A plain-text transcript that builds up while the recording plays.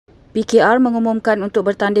PKR mengumumkan untuk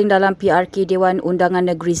bertanding dalam PRK Dewan Undangan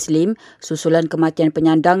Negeri Slim susulan kematian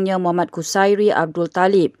penyandangnya Mohd Khusairi Abdul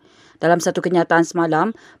Talib. Dalam satu kenyataan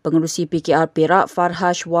semalam, Pengerusi PKR Perak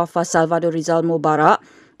Farhash, Wafa, Salvador, Rizal, Mubarak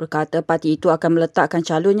berkata parti itu akan meletakkan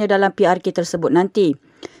calonnya dalam PRK tersebut nanti.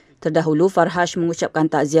 Terdahulu, Farhash mengucapkan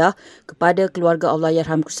takziah kepada keluarga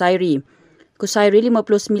Allahyarham Khusairi. Khusairi,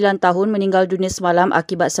 59 tahun, meninggal dunia semalam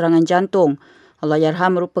akibat serangan jantung.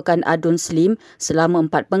 Allahyarham merupakan DUN Slim selama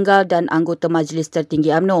 4 penggal dan anggota Majlis Tertinggi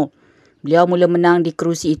UMNO. Beliau mula menang di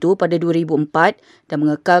kerusi itu pada 2004 dan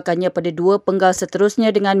mengekalkannya pada 2 penggal seterusnya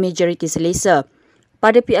dengan majoriti selesa.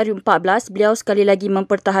 Pada PRU 14, beliau sekali lagi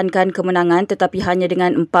mempertahankan kemenangan tetapi hanya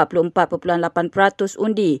dengan 44.8%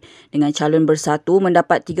 undi, dengan calon bersatu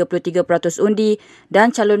mendapat 33% undi dan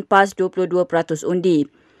calon PAS 22% undi.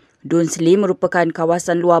 DUN Slim merupakan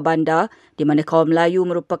kawasan luar bandar di mana kaum Melayu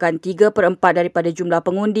merupakan 3/4 daripada jumlah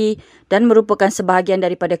pengundi dan merupakan sebahagian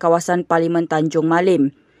daripada kawasan Parlimen Tanjung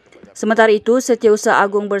Malim. Sementara itu, Setiausaha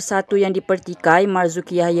Agung Bersatu yang dipertikai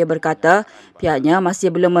Marzuki Yahya berkata pihaknya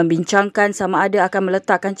masih belum membincangkan sama ada akan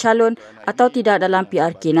meletakkan calon atau tidak dalam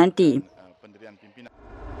PRK nanti.